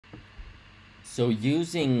So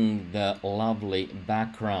using the lovely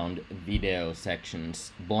background video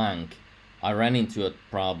sections blank, I ran into a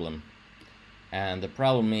problem, and the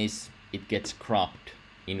problem is it gets cropped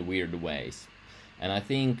in weird ways. And I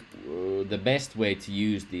think the best way to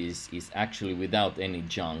use this is actually without any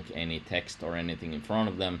junk, any text or anything in front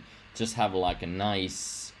of them. Just have like a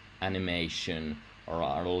nice animation or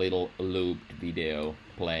a little looped video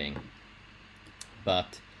playing.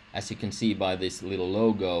 But as you can see by this little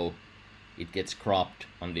logo, it gets cropped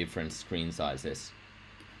on different screen sizes.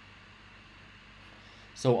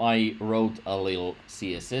 So I wrote a little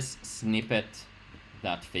CSS snippet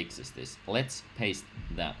that fixes this. Let's paste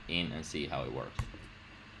that in and see how it works.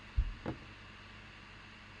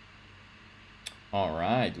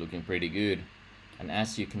 Alright, looking pretty good. And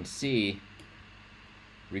as you can see,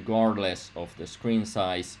 regardless of the screen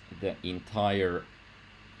size, the entire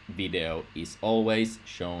video is always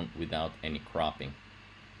shown without any cropping.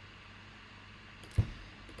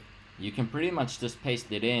 You can pretty much just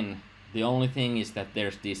paste it in. The only thing is that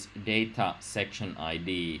there's this data section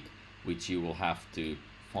ID which you will have to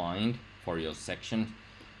find for your section.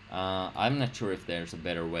 I'm not sure if there's a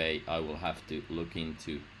better way. I will have to look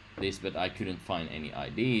into this, but I couldn't find any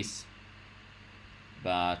IDs.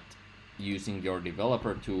 But using your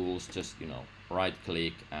developer tools, just right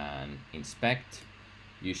click and inspect,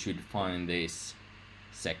 you should find this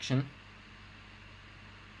section.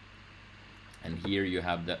 And here you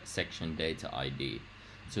have the section data ID.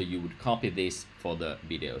 So you would copy this for the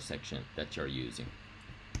video section that you're using.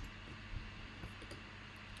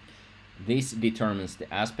 This determines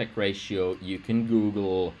the aspect ratio. You can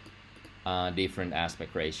Google different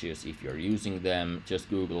aspect ratios if you're using them.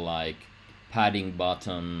 Just Google like padding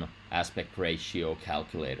bottom aspect ratio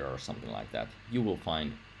calculator or something like that. You will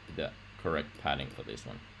find the correct padding for this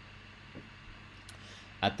one.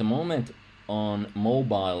 At the moment on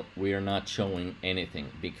mobile we are not showing anything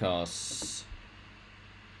because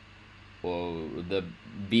the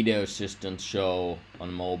videos just don't show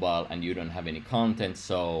on mobile and you don't have any content,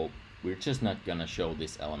 so we're just not gonna show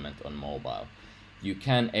this element on mobile. You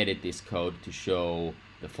can edit this code to show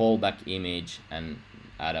the fallback image and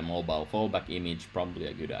add a mobile fallback image, probably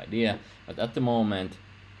a good idea, but at the moment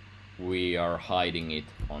we are hiding it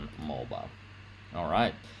on mobile.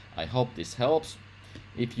 Alright, I hope this helps.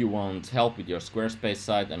 If you want help with your Squarespace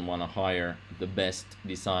site and want to hire the best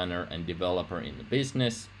designer and developer in the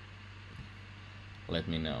business, let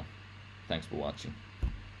me know. Thanks for watching.